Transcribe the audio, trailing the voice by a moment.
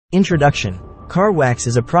Introduction. Car wax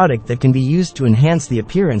is a product that can be used to enhance the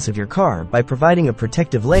appearance of your car by providing a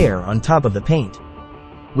protective layer on top of the paint.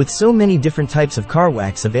 With so many different types of car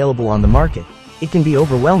wax available on the market, it can be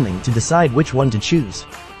overwhelming to decide which one to choose.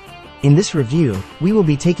 In this review, we will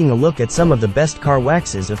be taking a look at some of the best car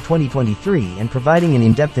waxes of 2023 and providing an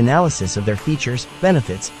in-depth analysis of their features,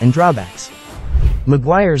 benefits, and drawbacks.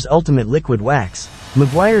 Meguiar's Ultimate Liquid Wax.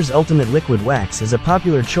 Meguiar's Ultimate Liquid Wax is a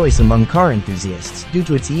popular choice among car enthusiasts due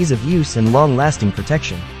to its ease of use and long-lasting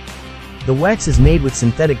protection. The wax is made with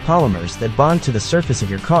synthetic polymers that bond to the surface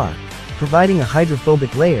of your car, providing a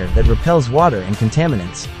hydrophobic layer that repels water and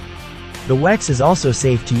contaminants. The wax is also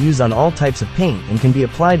safe to use on all types of paint and can be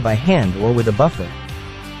applied by hand or with a buffer.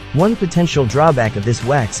 One potential drawback of this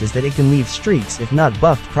wax is that it can leave streaks if not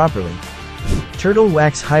buffed properly. Turtle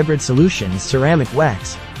Wax Hybrid Solutions Ceramic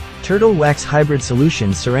Wax. Turtle Wax Hybrid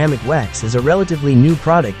Solutions Ceramic Wax is a relatively new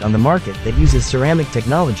product on the market that uses ceramic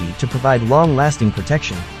technology to provide long-lasting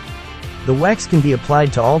protection. The wax can be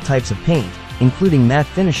applied to all types of paint, including matte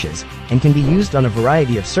finishes, and can be used on a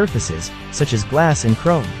variety of surfaces, such as glass and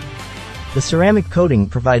chrome. The ceramic coating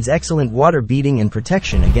provides excellent water beading and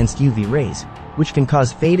protection against UV rays, which can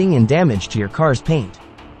cause fading and damage to your car's paint.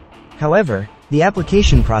 However, the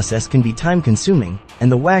application process can be time-consuming, and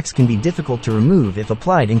the wax can be difficult to remove if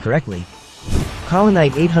applied incorrectly.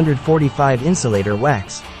 Colonite 845 Insulator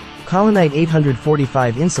Wax. Colonite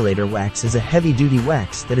 845 Insulator Wax is a heavy-duty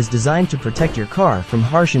wax that is designed to protect your car from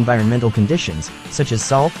harsh environmental conditions, such as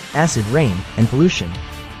salt, acid rain, and pollution.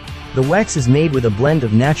 The wax is made with a blend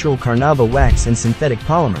of natural carnauba wax and synthetic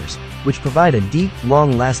polymers, which provide a deep,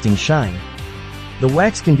 long-lasting shine. The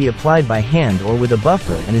wax can be applied by hand or with a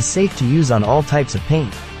buffer and is safe to use on all types of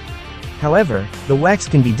paint. However, the wax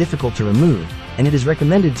can be difficult to remove, and it is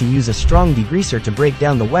recommended to use a strong degreaser to break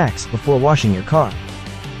down the wax before washing your car.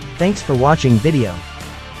 Thanks for watching video.